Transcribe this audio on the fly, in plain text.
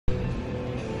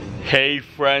Hey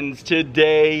friends,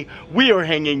 today we are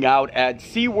hanging out at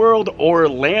SeaWorld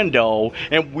Orlando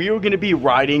and we are going to be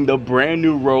riding the brand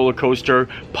new roller coaster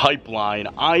Pipeline.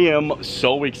 I am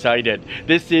so excited.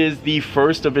 This is the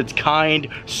first of its kind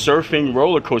surfing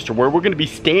roller coaster where we're going to be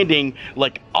standing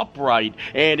like upright,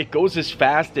 and it goes as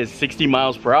fast as 60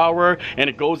 miles per hour and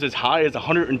it goes as high as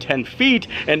 110 feet,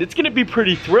 and it's going to be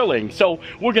pretty thrilling. So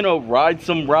we're going to ride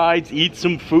some rides, eat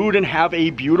some food, and have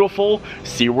a beautiful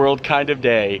SeaWorld kind of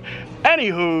day.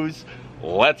 Anywho's,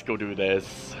 let's go do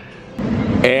this.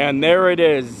 And there it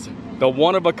is, the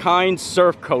one-of-a-kind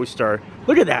surf coaster.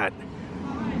 Look at that.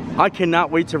 I cannot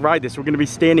wait to ride this. We're going to be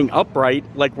standing upright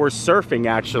like we're surfing,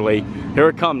 actually. Here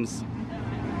it comes.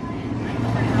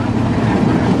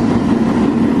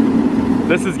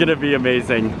 This is going to be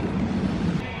amazing.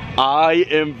 I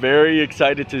am very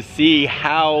excited to see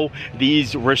how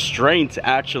these restraints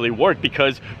actually work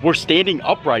because we're standing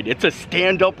upright. It's a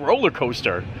stand-up roller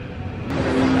coaster.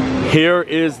 Here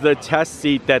is the test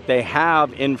seat that they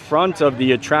have in front of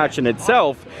the attraction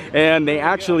itself, and they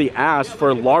actually asked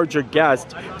for larger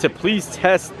guests to please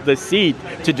test the seat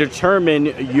to determine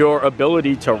your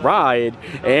ability to ride.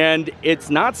 And it's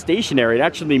not stationary, it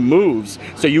actually moves.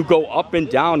 So you go up and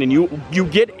down and you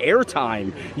get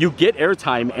airtime. You get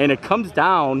airtime and it comes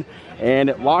down and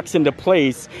it locks into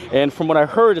place. And from what I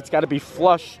heard, it's got to be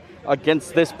flush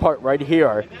against this part right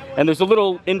here, and there's a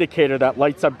little indicator that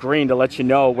lights up green to let you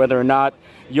know whether or not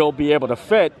you'll be able to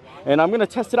fit. And I'm gonna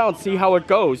test it out and see how it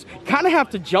goes. Kind of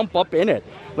have to jump up in it,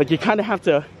 like you kind of have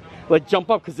to like jump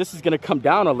up because this is gonna come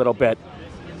down a little bit.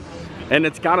 And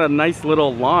it's got a nice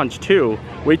little launch too.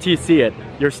 Wait till you see it.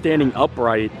 You're standing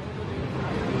upright.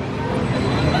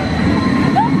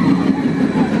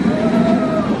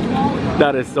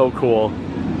 That is so cool.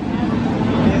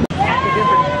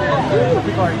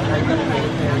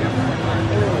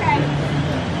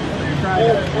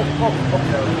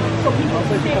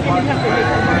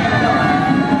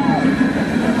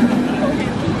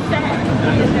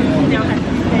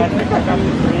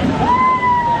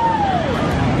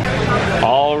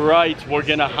 All right, we're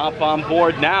gonna hop on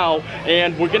board now,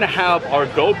 and we're gonna have our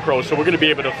GoPro, so we're gonna be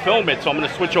able to film it. So I'm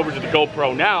gonna switch over to the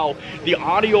GoPro now. The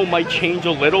audio might change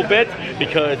a little bit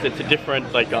because it's a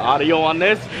different audio on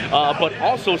this, but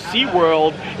also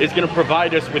SeaWorld is gonna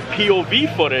provide us with POV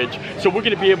footage, so we're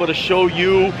gonna be able to show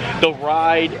you the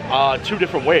ride two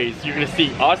different ways. You're gonna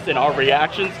see us and our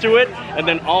reactions to it, and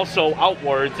then also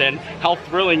outwards and how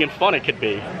thrilling and fun it could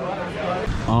be.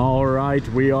 All right,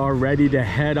 we are ready to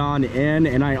head on in,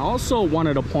 and I also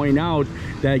wanted to point out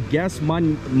that guests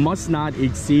must not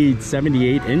exceed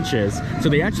 78 inches. So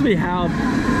they actually have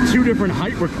two different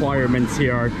height requirements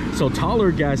here. So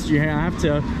taller guests, you have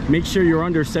to make sure you're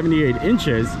under 78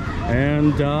 inches.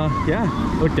 And yeah,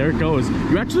 look, there it goes.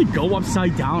 You actually go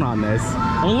upside down on this.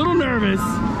 I'm a little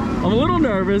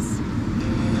nervous.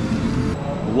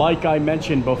 Like I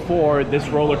mentioned before, this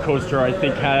roller coaster I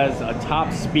think has a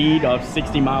top speed of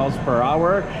 60 miles per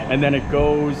hour, and then it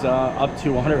goes up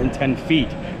to 110 feet.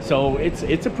 So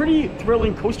it's a pretty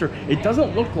thrilling coaster. It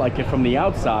doesn't look like it from the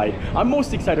outside. I'm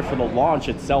most excited for the launch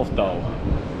itself though.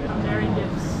 Bearing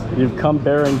gifts. You've come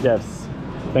bearing gifts.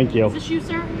 Thank you. Is this you,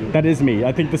 sir? That is me.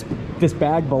 I think this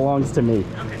bag belongs to me.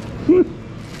 Okay.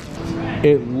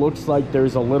 It looks like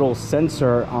there's a little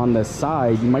sensor on the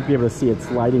side. You might be able to see it's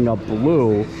lighting up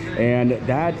blue, and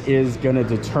that is going to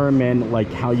determine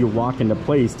like how you walk into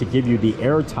place to give you the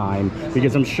air time,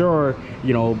 because I'm sure,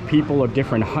 you know, people of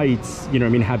different heights, you know what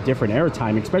I mean, have different air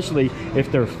time, especially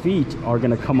if their feet are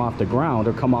going to come off the ground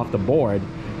or come off the board.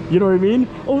 You know what I mean?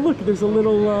 Oh, look, there's a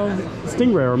little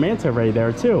stingray or manta ray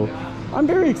there too. I'm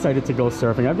very excited to go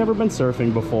surfing. I've never been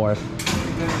surfing before.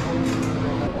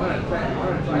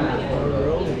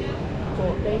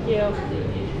 Thank you.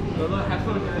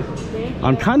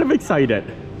 I'm kind of excited.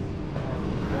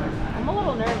 I'm a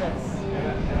little nervous.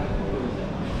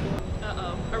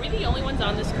 Uh-oh. Are we the only ones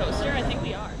on this coaster? I think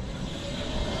we are.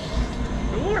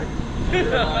 Sure.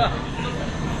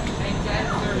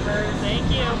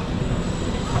 Thank you.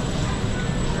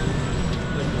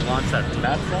 Launch that from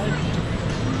that side.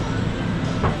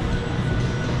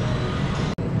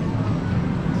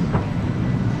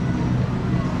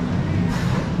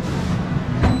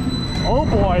 Oh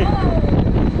boy!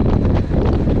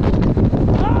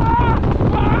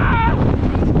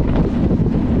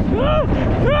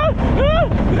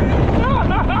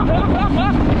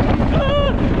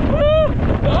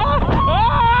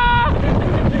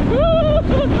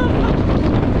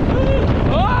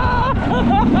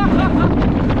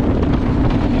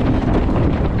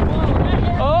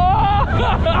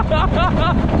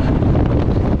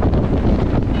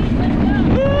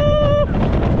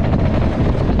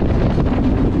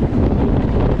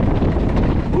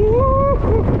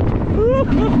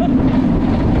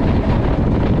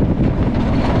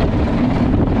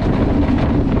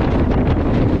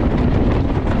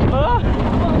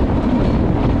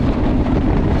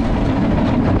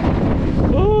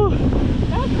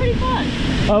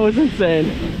 That was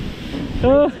insane.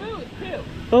 Smooth too.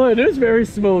 Oh, it is very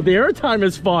smooth. The airtime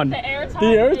is fun. The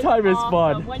airtime is awesome.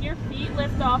 fun. When your feet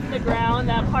lift off the ground,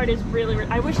 that part is really,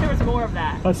 I wish there was more of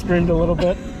that. I screamed a little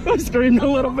bit. I screamed a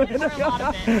little bit. A lot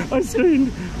of it. I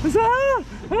screamed. I was, ah,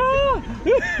 ah,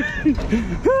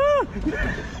 ah.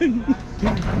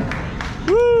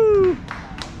 Woo.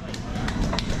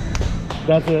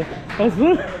 That's it. That's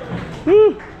it.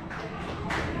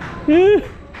 Woo.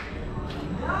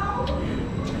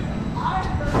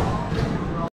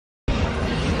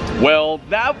 Well,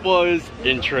 that was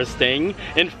interesting.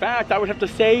 In fact, I would have to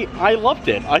say I loved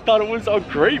it. I thought it was a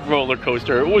great roller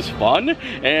coaster. It was fun,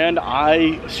 and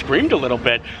I screamed a little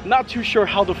bit. Not too sure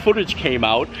how the footage came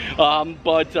out,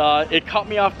 but it caught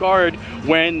me off guard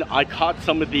when I caught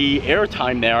some of the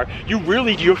airtime there.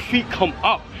 Your feet come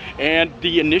up. And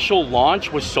the initial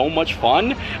launch was so much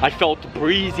fun. I felt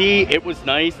breezy, it was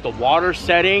nice, the water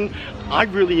setting. I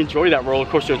really enjoyed that roller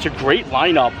coaster. It's a great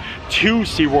lineup to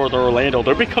SeaWorld Orlando.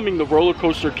 They're becoming the roller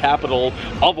coaster capital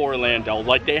of Orlando.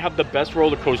 Like, they have the best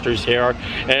roller coasters here,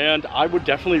 and I would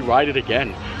definitely ride it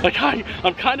again. Like,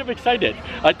 I'm kind of excited.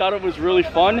 I thought it was really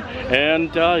fun,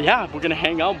 and yeah, we're gonna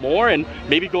hang out more and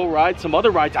maybe go ride some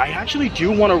other rides. I actually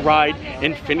do want to ride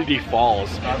Infinity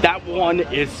Falls. That one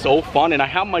is so fun, and I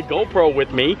have my GoPro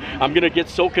with me. I'm gonna get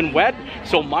soaking wet,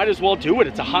 so might as well do it.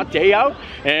 It's a hot day out,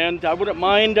 and I wouldn't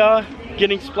mind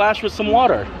getting splashed with some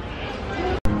water.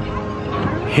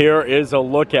 Here is a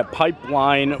look at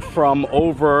Pipeline from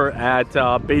over at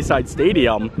Bayside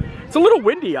Stadium. It's a little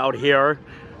windy out here,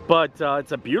 but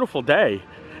it's a beautiful day.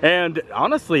 And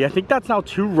honestly, I think that's now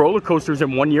 2 roller coasters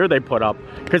in 1 year they put up,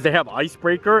 because they have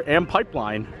Icebreaker and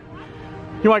Pipeline.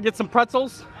 You want to get some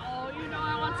pretzels? Oh, you know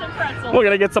I want some pretzels. We're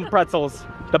gonna get some pretzels.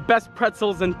 The best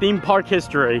pretzels in theme park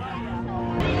history.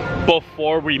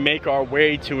 Before we make our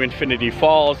way to Infinity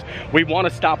Falls, we want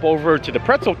to stop over to the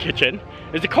pretzel kitchen.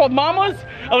 Is it called Mama's?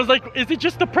 I was like, is it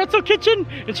just the pretzel kitchen?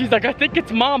 And she's like, I think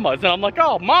it's Mama's. And I'm like,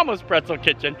 oh, Mama's Pretzel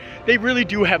Kitchen. They really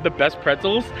do have the best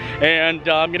pretzels. And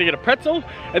I'm gonna get a pretzel,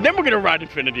 and then we're gonna ride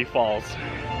Infinity Falls.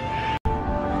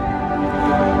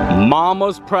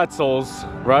 Mama's Pretzels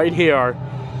right here,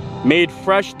 made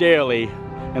fresh daily.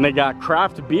 And they got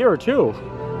craft beer too.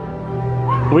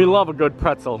 We love a good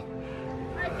pretzel.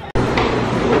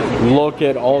 Look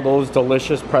at all those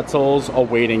delicious pretzels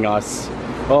awaiting us.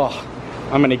 Oh,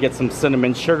 I'm gonna get some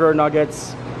cinnamon sugar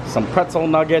nuggets, some pretzel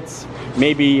nuggets,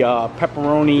 maybe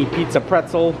pepperoni pizza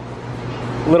pretzel,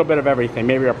 a little bit of everything.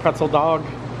 Maybe a pretzel dog.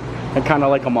 I kind of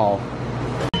like them all.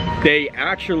 They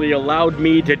actually allowed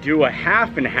me to do a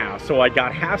half and half. So I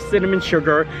got half cinnamon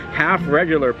sugar, half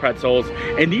regular pretzels.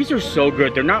 And these are so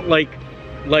good. They're not like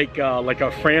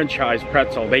a franchise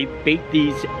pretzel. They bake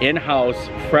these in-house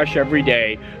fresh every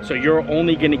day, so you're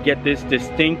only gonna get this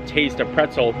distinct taste of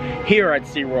pretzel here at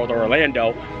SeaWorld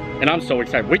Orlando, and I'm so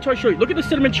excited. Wait till I show you. Look at the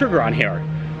cinnamon sugar on here.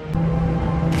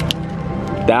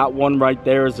 That one right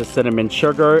there is the cinnamon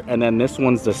sugar, and then this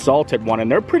one's the salted one,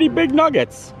 and they're pretty big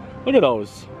nuggets. Look at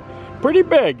those. Pretty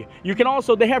big. You can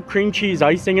also, they have cream cheese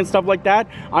icing and stuff like that.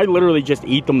 I literally just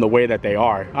eat them the way that they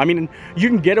are. I mean, you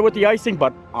can get it with the icing,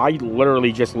 but I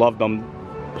literally just love them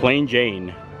plain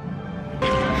Jane.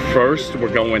 First,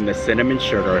 we're going the cinnamon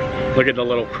sugar. Look at the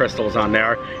little crystals on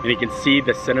there, and you can see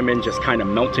the cinnamon just kind of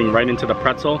melting right into the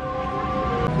pretzel.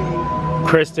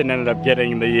 Qersdyn ended up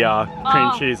getting the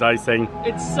cream cheese icing.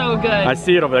 It's so good. I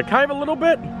see it over there. Can I have a little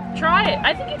bit? Try it.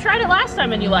 I think you tried it last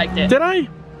time and you liked it. Did I?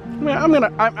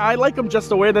 I like them just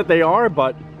the way that they are,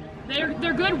 but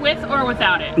they're good with or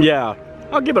without it. Yeah,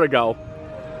 I'll give it a go.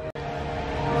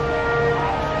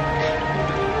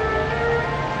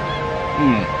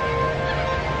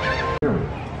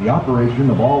 The operation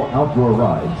of all outdoor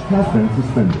rides has been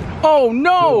suspended. Oh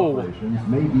no! Operations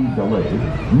may be delayed,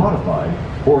 modified,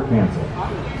 or canceled.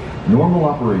 Normal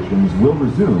operations will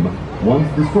resume once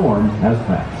the storm has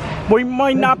passed. We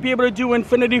might not be able to do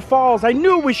Infinity Falls. I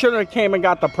knew we should have came and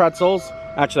got the pretzels.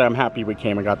 Actually, I'm happy we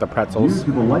came and got the pretzels. Due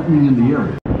to the lightning in the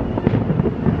area.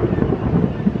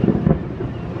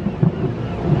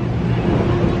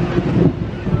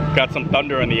 Got some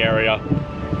thunder in the area,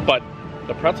 but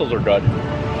the pretzels are good.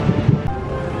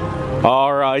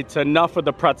 All right, enough of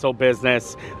the pretzel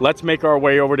business. Let's make our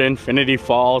way over to Infinity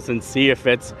Falls and see if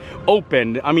it's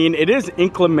open. I mean, it is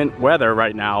inclement weather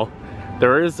right now.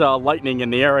 There is lightning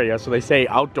in the area, so they say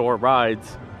outdoor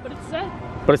rides. But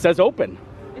it says open.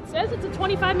 It says it's a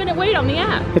 25-minute wait on the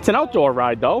app. It's an outdoor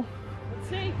ride, though. Let's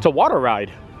see. It's a water ride.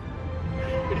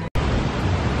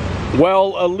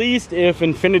 Well, at least if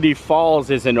Infinity Falls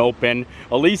isn't open,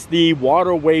 at least the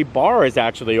Waterway Bar is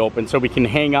actually open, so we can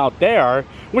hang out there,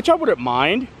 which I wouldn't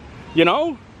mind, you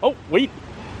know? Oh, wait.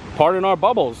 pardon our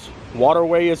bubbles,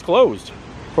 waterway is closed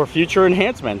for future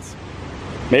enhancements.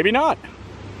 Maybe not.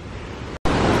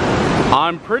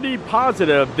 I'm pretty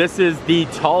positive this is the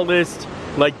tallest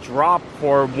like drop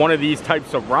for one of these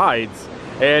types of rides.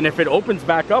 And if it opens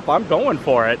back up, I'm going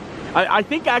for it. I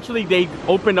think actually they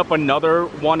opened up another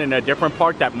one in a different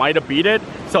park that might have beat it.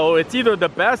 So it's either the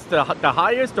best, the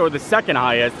highest, or the second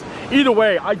highest. Either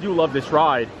way, I do love this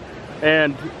ride.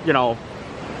 And, you know,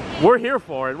 we're here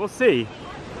for it. We'll see.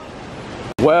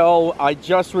 Well, I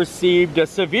just received a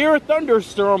severe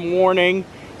thunderstorm warning.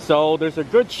 So there's a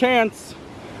good chance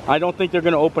I don't think they're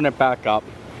going to open it back up.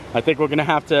 I think we're going to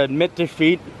have to admit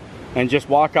defeat and just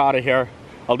walk out of here.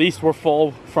 At least we're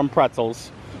full from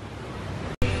pretzels.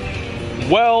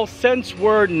 Well, since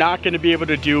we're not going to be able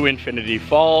to do Infinity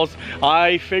Falls,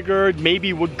 I figured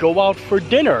maybe we'd go out for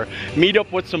dinner, meet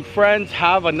up with some friends,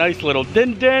 have a nice little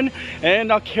din-din,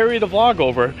 and I'll carry the vlog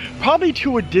over. Probably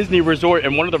to a Disney resort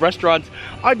and one of the restaurants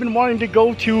I've been wanting to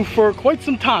go to for quite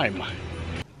some time.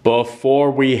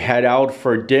 Before we head out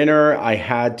for dinner, I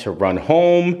had to run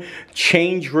home,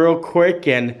 change real quick,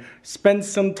 and spend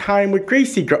some time with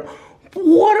Gracie girl.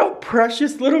 What a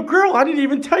precious little girl. I didn't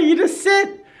even tell you to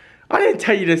sit. I didn't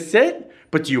tell you to sit,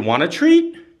 but do you want a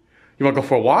treat? You want to go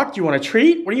for a walk? Do you want a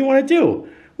treat? What do you want to do?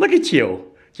 Look at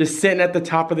you, just sitting at the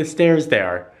top of the stairs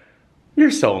there.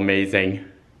 You're so amazing.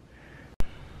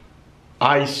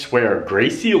 I swear,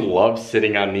 Gracie loves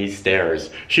sitting on these stairs.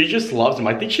 She just loves them.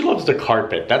 I think she loves the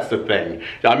carpet. That's the thing.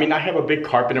 I mean, I have a big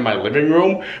carpet in my living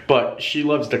room, but she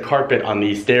loves the carpet on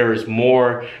these stairs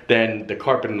more than the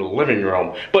carpet in the living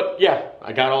room. But yeah,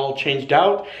 I got all changed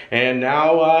out, and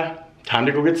now time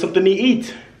to go get something to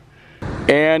eat.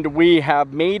 And we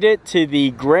have made it to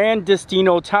the Grand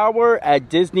Destino Tower at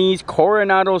Disney's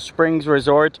Coronado Springs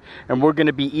Resort, and we're going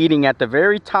to be eating at the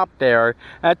very top there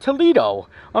at Toledo.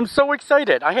 I'm so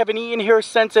excited. I haven't eaten here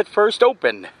since it first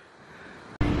opened.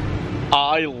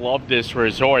 I love this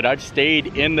resort. I've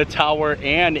stayed in the tower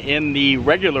and in the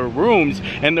regular rooms,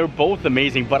 and they're both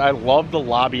amazing, but I love the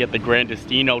lobby at the Grand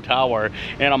Destino Tower.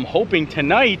 And I'm hoping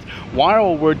tonight,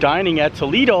 while we're dining at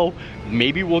Toledo,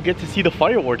 maybe we'll get to see the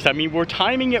fireworks. I mean, we're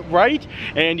timing it right,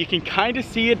 and you can kind of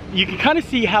see it. You can kind of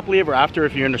see Happily Ever After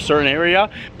if you're in a certain area,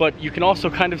 but you can also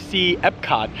kind of see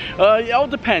Epcot. It all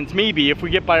depends, maybe, if we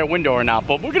get by a window or not,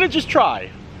 but we're gonna just try.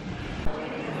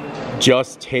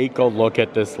 Just take a look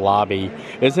at this lobby.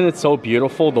 Isn't it so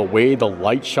beautiful the way the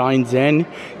light shines in?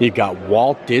 You've got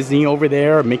Walt Disney over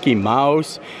there, Mickey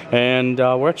Mouse, and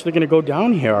we're actually gonna go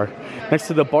down here next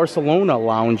to the Barcelona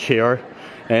lounge here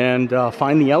and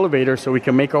find the elevator so we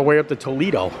can make our way up to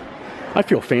Toledo. I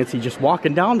feel fancy just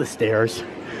walking down the stairs.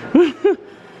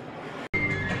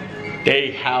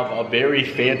 They have a very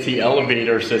fancy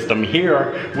elevator system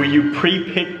here where you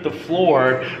pre-pick the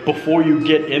floor before you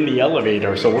get in the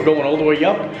elevator. So we're going all the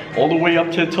way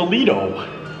up to Toledo.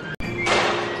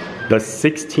 The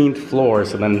 16th floor,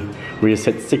 so then we just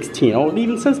hit 16. Oh, it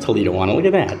even says Toledo on it, look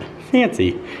at that.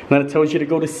 Fancy. And then it tells you to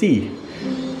go to C.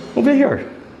 Over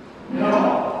here.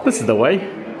 This is the way.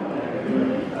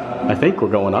 I think we're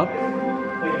going up.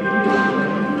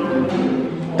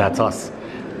 That's us.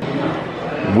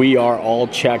 We are all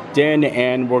checked in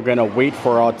and we're gonna wait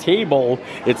for our table.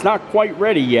 It's not quite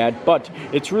ready yet, but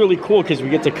it's really cool because we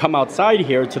get to come outside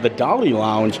here to the Dolly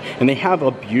Lounge, and they have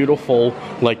a beautiful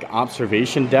like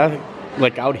observation deck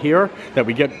like out here that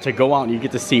we get to go out and you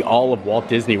get to see all of Walt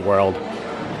Disney World.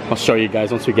 I'll show you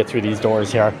guys once we get through these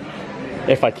doors here,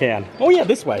 if I can. Oh yeah,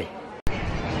 this way.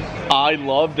 I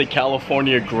love the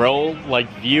California Grill like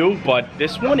view, but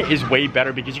this one is way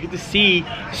better because you get to see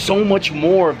so much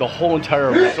more of the whole entire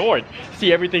resort.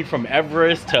 See everything from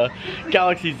Everest to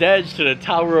Galaxy's Edge to the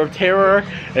Tower of Terror,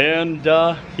 and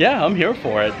yeah, I'm here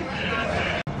for it.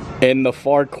 In the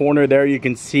far corner there, you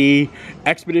can see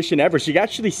Expedition Everest. You can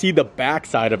actually see the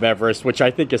backside of Everest, which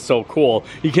I think is so cool.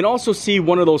 You can also see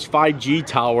one of those 5G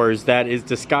towers that is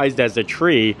disguised as a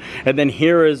tree. And then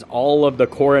here is all of the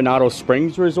Coronado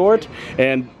Springs Resort.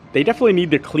 And they definitely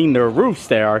need to clean their roofs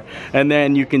there. And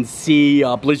then you can see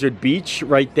Blizzard Beach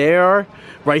right there.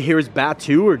 Right here is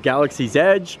Batuu or Galaxy's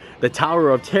Edge, the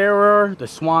Tower of Terror, the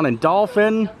Swan and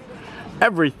Dolphin,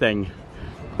 everything.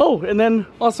 Oh, and then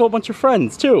also a bunch of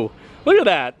friends too. Look at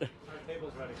that. Our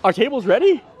table's ready. Our table's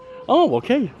ready? Oh,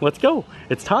 okay. Let's go.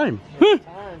 It's time.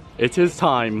 It is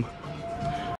time.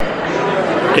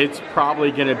 It's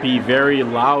probably going to be very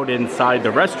loud inside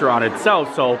the restaurant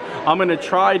itself, so I'm going to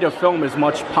try to film as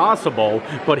much possible.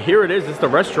 But here it is. It's the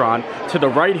restaurant. To the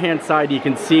right-hand side, you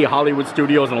can see Hollywood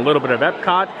Studios and a little bit of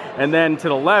Epcot. And then to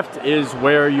the left is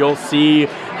where you'll see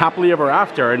Happily Ever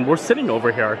After. And we're sitting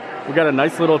over here. We got a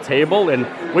nice little table, and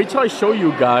wait till I show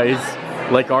you guys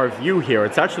like our view here.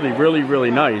 It's actually really,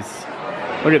 really nice.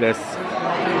 Look at this.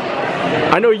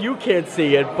 I know you can't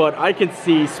see it, but I can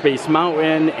see Space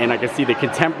Mountain, and I can see the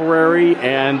Contemporary,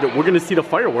 and we're gonna see the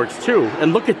fireworks too.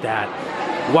 And look at that.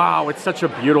 Wow, it's such a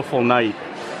beautiful night.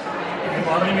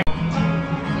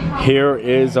 Here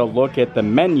is a look at the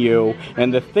menu,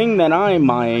 and the thing that I'm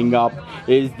eyeing up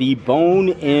is the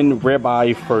bone-in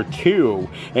ribeye for two,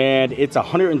 and it's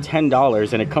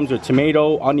 $110, and it comes with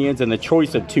tomato, onions, and the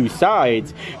choice of two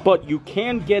sides. But you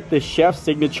can get the chef's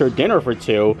signature dinner for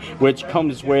two, which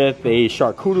comes with a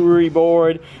charcuterie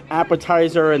board,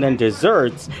 appetizer, and then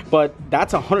desserts, but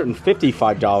that's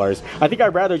 $155. I think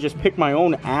I'd rather just pick my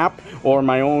own app or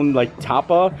my own like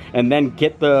tapa and then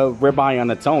get the ribeye on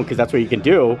its own, because that's what you can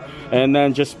do, and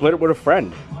then just split it with a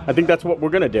friend. I think that's what we're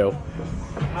gonna do.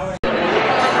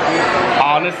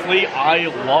 Honestly, I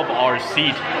love our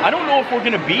seat. I don't know if we're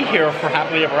gonna be here for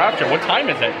Happily Ever After. What time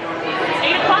is it? It's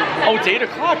 8 o'clock. Oh, it's 8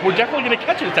 o'clock. We're definitely gonna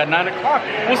catch it. It's at 9 o'clock.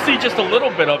 We'll see just a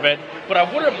little bit of it, but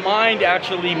I wouldn't mind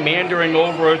actually meandering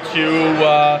over to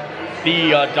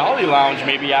the Dolly Lounge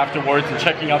maybe afterwards and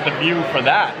checking out the view for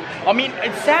that. I mean,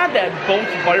 it's sad that both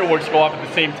fireworks go off at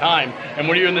the same time, and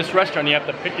when you're in this restaurant, you have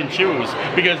to pick and choose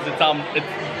because it's on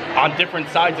different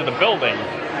sides of the building.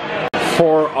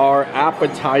 For our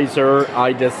appetizer,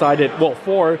 I decided, well,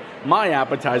 for my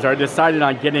appetizer, I decided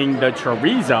on getting the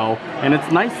chorizo, and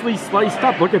it's nicely sliced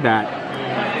up. Look at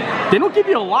that. They don't give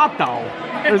you a lot though.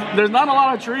 There's not a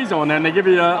lot of chorizo in there, and they give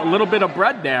you a little bit of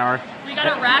bread there. We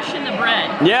gotta ration the bread.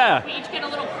 Yeah. We each get a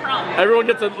little crumb. Everyone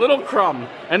gets a little crumb.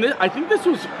 And I think this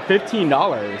was $15.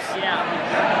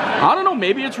 Yeah. I don't know,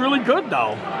 maybe it's really good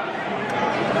though.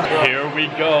 Here we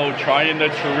go, trying the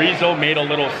chorizo made a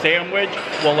little sandwich.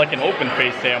 Well, like an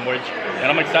open-faced sandwich. And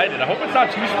I'm excited. I hope it's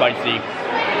not too spicy.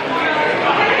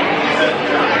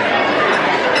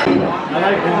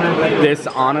 This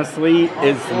honestly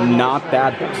is not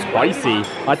that spicy.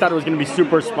 I thought it was gonna be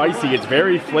super spicy. It's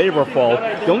very flavorful.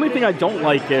 The only thing I don't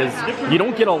like is you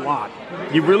don't get a lot.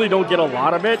 You really don't get a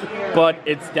lot of it, but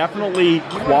it's definitely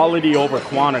quality over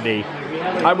quantity.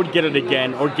 I would get it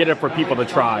again or get it for people to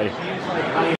try.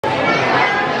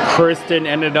 Kirsten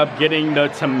ended up getting the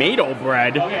tomato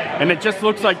bread, and it just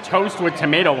looks like toast with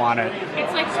tomato on it.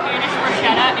 It's like Spanish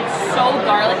bruschetta. It's so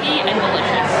garlicky and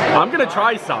delicious. I'm gonna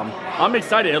try some. I'm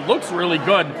excited. It looks really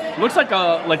good. It looks like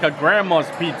a grandma's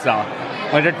pizza,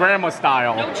 like a grandma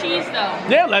style. No cheese though.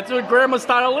 Yeah, that's what grandma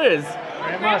style is.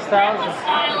 Grandma style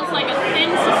is like a thin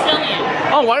Sicilian.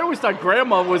 Oh, I always thought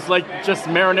grandma was like just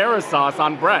marinara sauce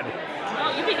on bread.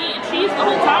 No, you've been eating cheese the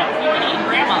whole time. You've been eating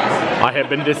grandma's. I have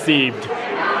been deceived.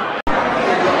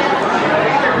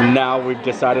 Now we've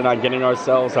decided on getting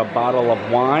ourselves a bottle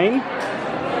of wine.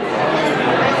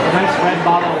 Nice red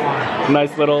bottle of wine.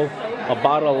 Nice little, a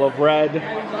bottle of red.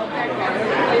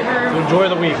 Enjoy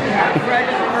the week.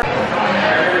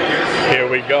 Here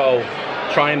we go.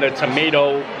 Trying the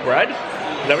tomato bread.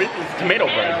 Is that what it's tomato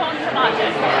bread?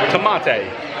 Tomate.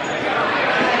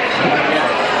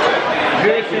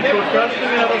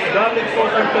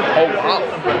 Oh wow.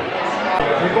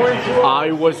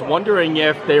 I was wondering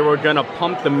if they were gonna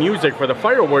pump the music for the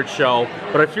fireworks show,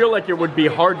 but I feel like it would be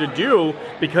hard to do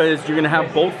because you're gonna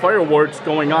have both fireworks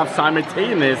going off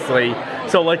simultaneously.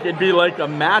 So like it'd be like a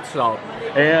matchup,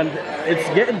 and it's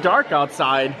getting dark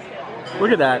outside.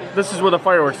 Look at that. This is where the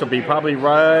fireworks will be, probably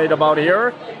right about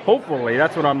here. Hopefully,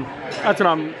 that's what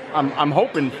I'm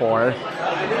hoping for.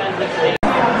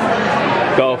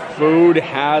 The food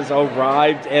has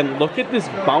arrived, and look at this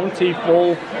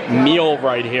bountiful meal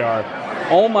right here.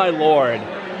 Oh my Lord,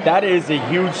 that is a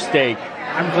huge steak.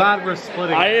 I'm glad we're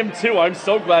splitting. I am too. I'm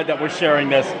so glad that we're sharing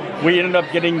this. We ended up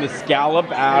getting the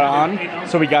scallop add-on.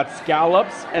 So we got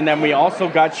scallops, and then we also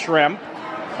got shrimp,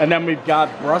 and then we've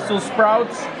got Brussels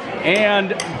sprouts,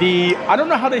 and I don't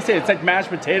know how they say it. It's like mashed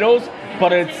potatoes,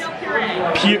 but it's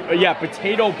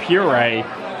potato puree.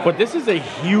 But this is a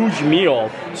huge meal.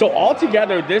 So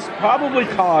altogether, this probably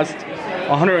cost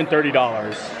 $130.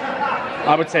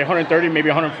 I would say $130, maybe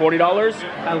 $140.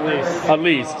 At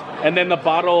least. And then the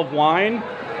bottle of wine.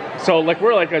 So like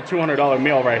we're like a $200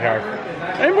 meal right here.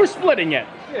 And we're splitting it.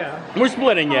 Yeah. We're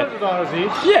splitting it. $100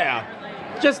 each. Yeah.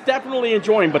 Just definitely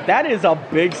enjoying. But that is a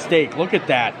big steak. Look at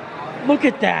that. Look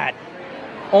at that.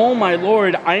 Oh my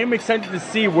Lord. I am excited to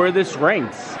see where this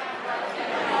ranks.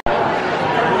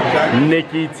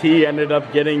 Nikki T ended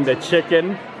up getting the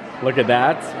chicken. Look at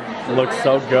that. Looks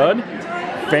so good.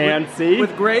 Fancy.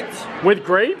 With grapes? With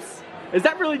grapes? Is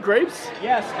that really grapes?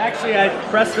 Yes, actually I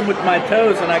pressed them with my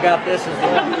toes and I got this as the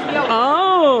one.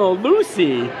 Oh,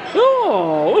 Lucy.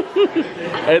 Oh.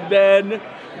 And then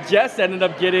Jess ended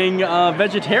up getting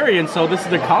vegetarian, so this is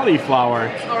the cauliflower.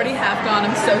 It's already half gone,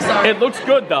 I'm so sorry. It looks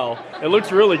good though. It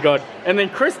looks really good. And then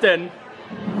Qersdyn,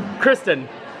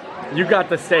 you got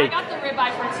the steak. I got the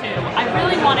ribeye for 2. I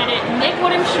really wanted it. Nick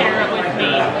wouldn't share it with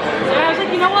me. So I was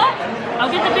like, you know what?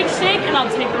 I'll get the big steak and I'll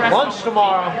take the rest. Lunch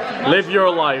tomorrow. Live your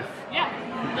life. Yeah,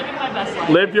 living my best life.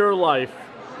 Live your life.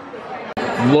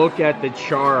 Look at the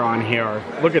char on here.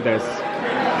 Look at this.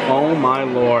 Oh my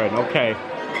lord. Okay.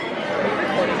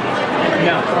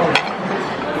 No.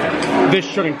 This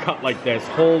shouldn't cut like this.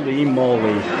 Holy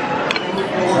moly.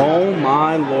 Oh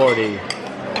my lordy.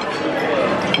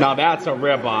 Now that's a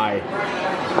ribeye.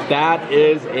 That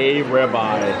is a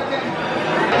ribeye.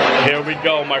 Here we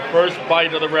go. My first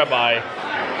bite of the ribeye.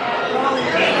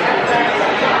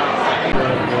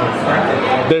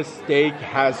 This steak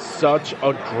has such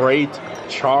a great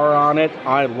char on it.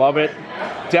 I love it.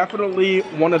 Definitely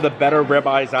one of the better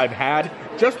ribeyes I've had,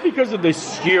 just because of the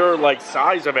sheer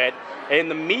size of it.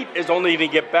 And the meat is only going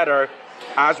to get better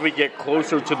as we get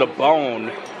closer to the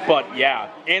bone. But yeah,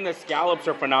 and the scallops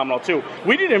are phenomenal too.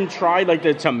 We didn't even try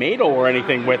the tomato or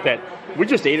anything with it. We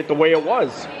just ate it the way it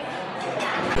was.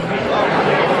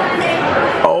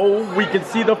 Oh, we can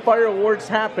see the fireworks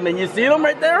happening. You see them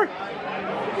right there?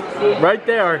 Right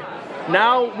there.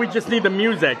 Now we just need the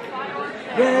music.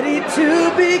 Ready to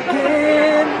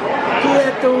begin,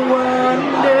 let the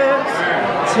wonders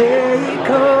take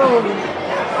hold.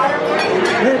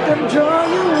 Let them draw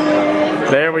you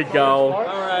in. There we go. All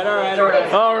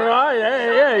right. All right,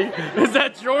 hey. Is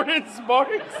that Jordan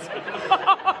Sparks?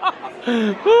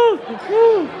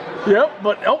 Yep,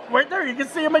 but oh, right there, you can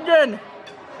see him again.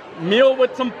 Meal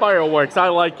with some fireworks, I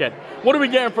like it. What are we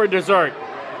getting for dessert?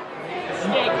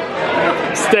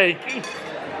 Steak.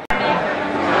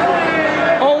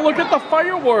 Oh, look at the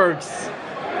fireworks.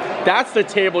 That's the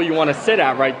table you want to sit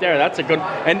at right there. That's a good,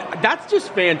 and that's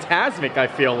just fantastic, I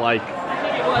feel like. I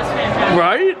think it was fantastic.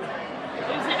 Right? It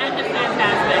was the end of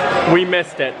fantastic. We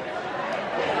missed it.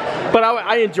 But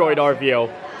I enjoyed our view.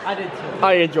 I did too.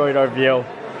 I enjoyed our view.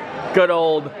 Good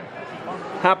old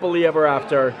happily ever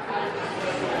after.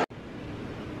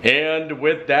 And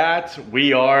with that,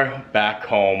 we are back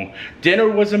home. Dinner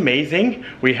was amazing.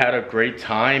 We had a great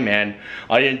time and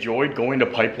I enjoyed going to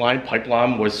Pipeline.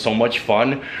 Pipeline was so much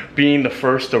fun. Being the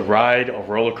first to ride a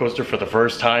roller coaster for the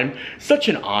first time, such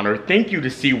an honor. Thank you to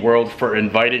SeaWorld for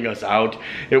inviting us out.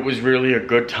 It was really a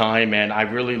good time and I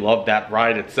really loved that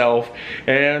ride itself.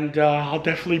 And I'll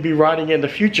definitely be riding in the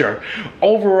future.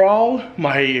 Overall,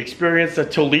 my experience at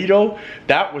Toledo,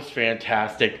 that was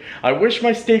fantastic. I wish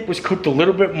my steak was cooked a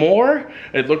little bit more.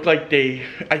 It looked like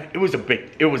it was a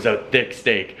thick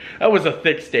steak. That was a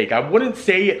thick steak. I wouldn't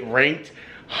say it ranked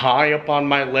high up on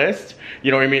my list.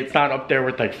 You know what I mean? It's not up there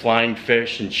with Flying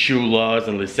Fish and Chula's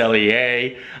and Le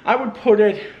Cellier. I would put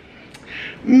it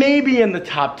maybe in the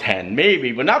top 10,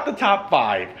 maybe, but not the top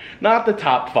 5. Not the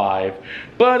top 5.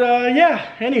 But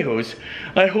yeah, anywho's,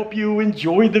 I hope you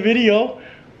enjoyed the video.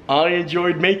 I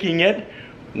enjoyed making it.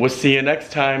 We'll see you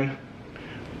next time.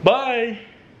 Bye.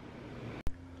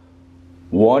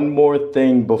 One more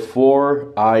thing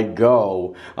before I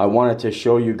go, I wanted to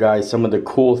show you guys some of the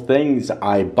cool things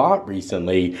I bought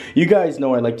recently. You guys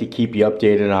know I like to keep you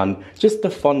updated on just the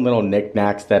fun little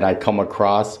knickknacks that I come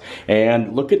across.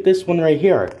 And look at this one right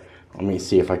here. Let me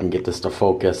see if I can get this to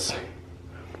focus.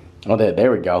 Oh,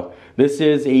 there we go. This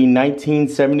is a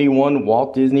 1971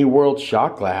 Walt Disney World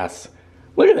shot glass.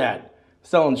 Look at that.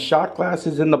 Selling shot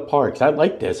glasses in the parks. I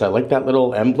like this. I like that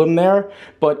little emblem there,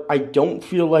 but I don't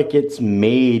feel like it's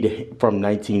made from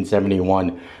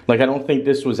 1971. I don't think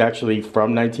this was actually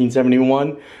from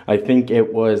 1971. I think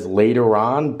it was later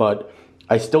on, but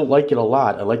I still like it a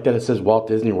lot. I like that it says Walt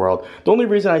Disney World. The only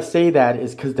reason I say that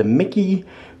is because the Mickey,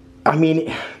 I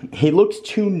mean, he looks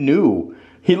too new.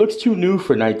 He looks too new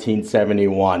for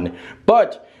 1971.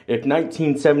 But if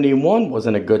 1971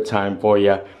 wasn't a good time for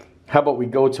you, how about we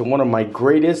go to one of my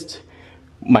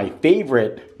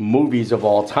favorite movies of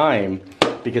all time,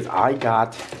 because I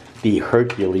got the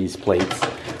Hercules plates.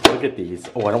 Look at these.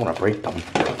 Oh, I don't want to break them.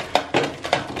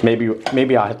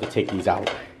 Maybe I'll have to take these out.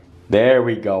 There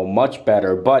we go, much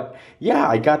better. But yeah,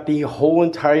 I got the whole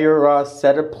entire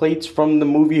set of plates from the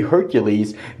movie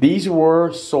Hercules. These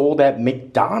were sold at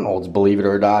McDonald's, believe it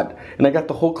or not. And I got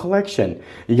the whole collection.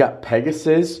 You got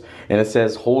Pegasus, and it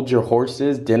says, "Hold your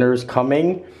horses, dinner's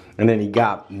coming." And then you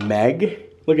got Meg.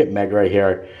 Look at Meg right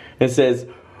here. It says,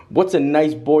 "What's a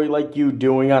nice boy like you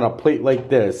doing on a plate like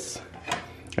this?"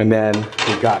 And then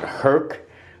we got Herc,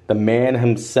 the man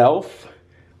himself.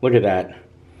 Look at that.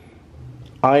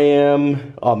 "I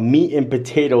am a meat and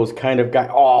potatoes kind of guy."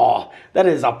 Oh, that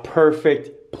is a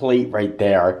perfect plate right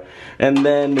there. And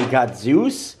then we got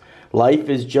Zeus. Life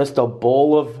is just a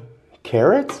bowl of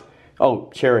carrots? Oh,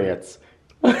 chariots.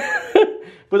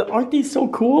 But aren't these so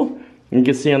cool? You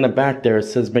can see on the back there it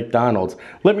says McDonald's.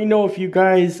 Let me know if you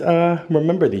guys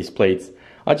remember these plates.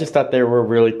 I just thought they were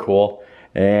really cool,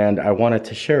 and I wanted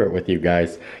to share it with you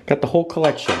guys. Got the whole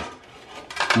collection.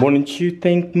 Wouldn't you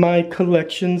think my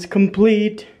collection's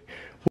complete?